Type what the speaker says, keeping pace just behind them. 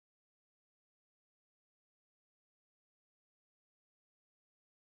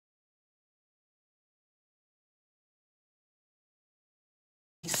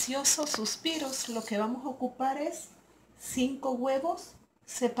deliciosos suspiros, lo que vamos a ocupar es 5 huevos,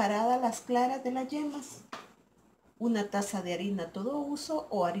 separadas las claras de las yemas, una taza de harina todo uso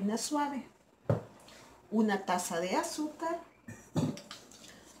o harina suave, una taza de azúcar,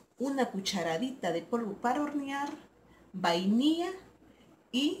 una cucharadita de polvo para hornear, vainilla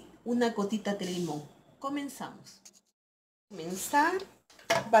y una gotita de limón. Comenzamos. Comenzar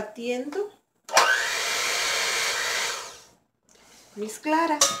batiendo mis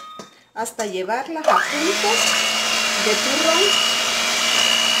claras hasta llevarlas a punto de turrón.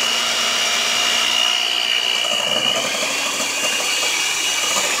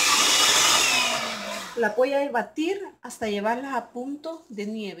 La voy a batir hasta llevarlas a punto de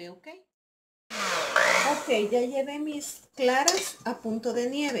nieve, ¿ok? Ok, ya llevé mis claras a punto de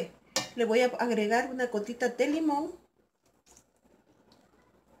nieve. Le voy a agregar una gotita de limón.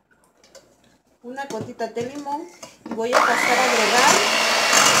 Una gotita de limón y voy a pasar a agregar.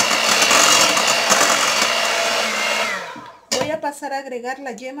 Voy a pasar a agregar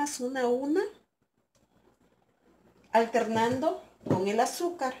las yemas una a una, alternando con el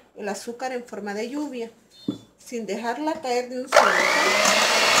azúcar en forma de lluvia, sin dejarla caer de un solo.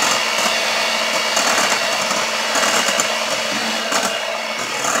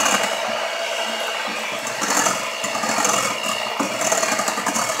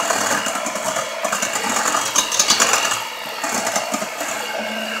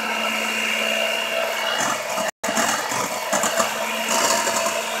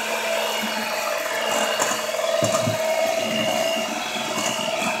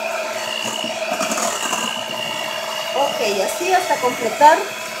 Ok, así hasta completar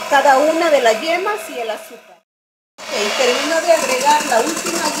cada una de las yemas y el azúcar. Ok, termino de agregar la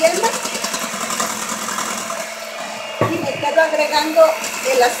última yema y me quedo agregando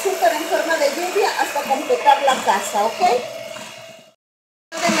el azúcar en forma de lluvia hasta completar la taza, ¿ok?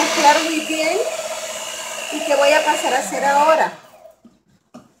 Voy a mezclar muy bien. ¿Y qué voy a pasar a hacer ahora?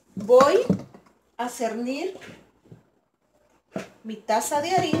 Voy a cernir mi taza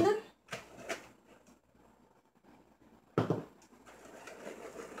de harina.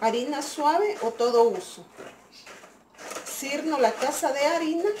 Harina suave o todo uso. Cirno la taza de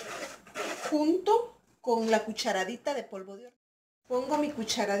harina junto con la cucharadita de polvo de hornear. Pongo mi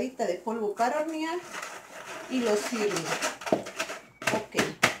cucharadita de polvo para hornear y lo cirno. Ok,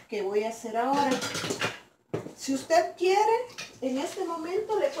 ¿qué voy a hacer ahora? Si usted quiere, en este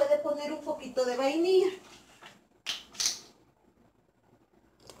momento le puede poner un poquito de vainilla.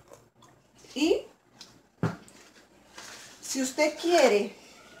 Y si usted quiere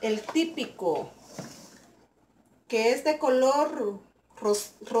el típico que es de color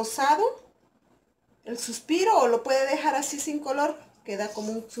rosado, el suspiro, o lo puede dejar así sin color, queda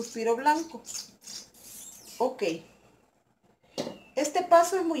como un suspiro blanco. Ok, este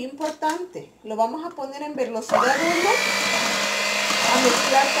paso es muy importante, lo vamos a poner en velocidad 1, a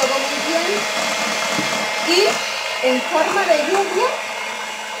mezclar todo muy bien y en forma de lluvia,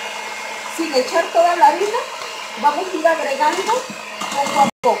 sin echar toda la harina, vamos a ir agregando poco a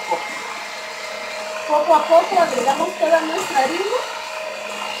poco. Poco a poco agregamos toda nuestra harina,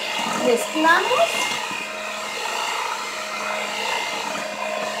 mezclamos,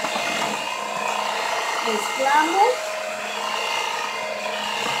 mezclamos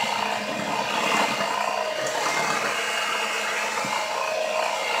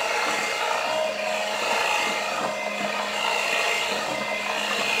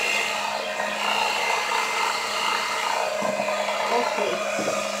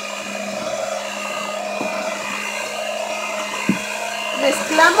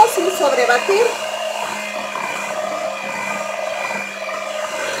sin sobrebatir.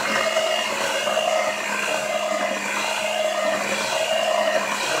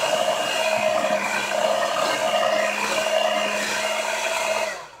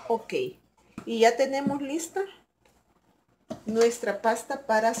 Ok, y ya tenemos lista nuestra pasta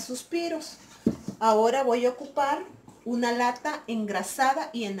para suspiros. Ahora voy a ocupar una lata engrasada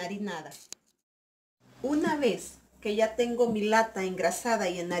y enharinada. Una vez que ya tengo mi lata engrasada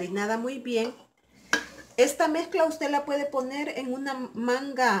y enharinada muy bien, esta mezcla usted la puede poner en una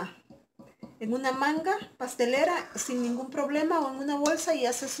manga pastelera sin ningún problema, o en una bolsa, y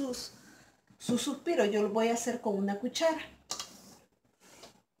hace sus suspiros. Yo lo voy a hacer con una cuchara.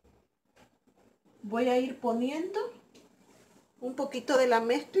 Voy a ir poniendo un poquito de la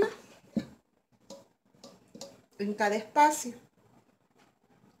mezcla en cada espacio.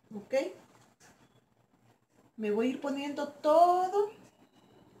 Ok, me voy a ir poniendo todo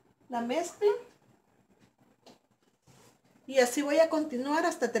la mezcla y así voy a continuar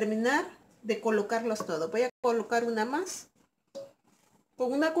hasta terminar de colocarlos todos. Voy a colocar una más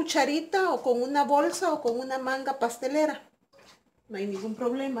con una cucharita o con una bolsa o con una manga pastelera. No hay ningún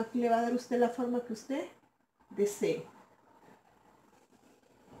problema. Aquí le va a dar usted la forma que usted desee.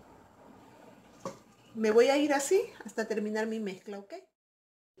 Me voy a ir así hasta terminar mi mezcla, ¿ok?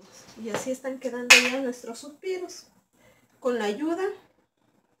 Y así están quedando ya nuestros suspiros. Con la ayuda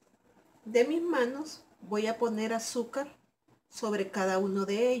de mis manos voy a poner azúcar sobre cada uno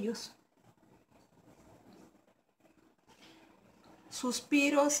de ellos.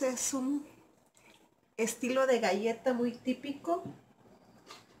 Suspiros es un estilo de galleta muy típico.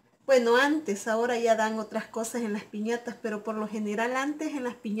 Bueno, antes, ahora ya dan otras cosas en las piñatas, pero por lo general antes en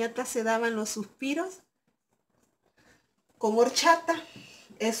las piñatas se daban los suspiros con horchata.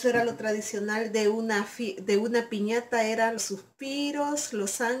 Eso era lo tradicional de una piñata, eran los suspiros,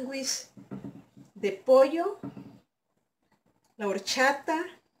 los sándwiches de pollo, la horchata,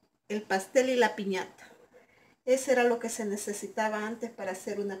 el pastel y la piñata. Eso era lo que se necesitaba antes para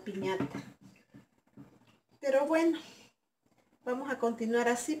hacer una piñata. Pero bueno, vamos a continuar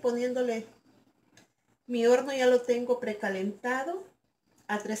así poniéndole. Mi horno ya lo tengo precalentado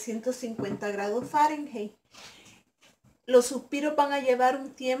a 350 grados Fahrenheit. Los suspiros van a llevar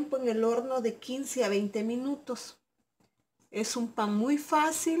un tiempo en el horno de 15 a 20 minutos. Es un pan muy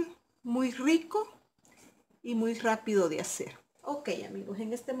fácil, muy rico y muy rápido de hacer. Ok, amigos,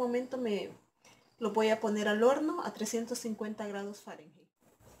 en este momento lo voy a poner al horno a 350 grados Fahrenheit.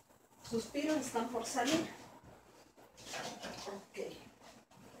 Suspiros están por salir. Ok.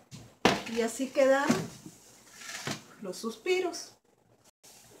 Y así quedaron los suspiros.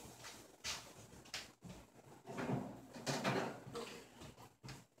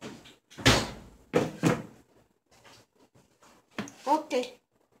 Ok.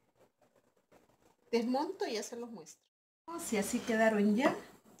 Desmonto y ya se los muestro. Y así quedaron ya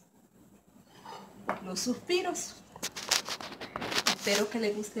los suspiros. Espero que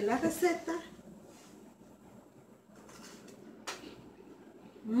les guste la receta.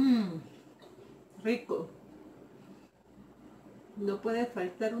 Rico. No puede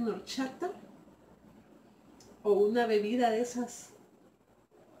faltar una horchata o una bebida de esas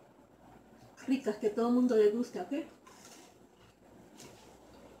ricas que todo el mundo le gusta, ¿ok?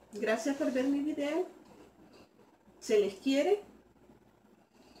 Gracias por ver mi video. Se les quiere.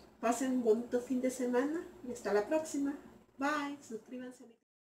 Pasen un bonito fin de semana y hasta la próxima. Bye. Suscríbanse.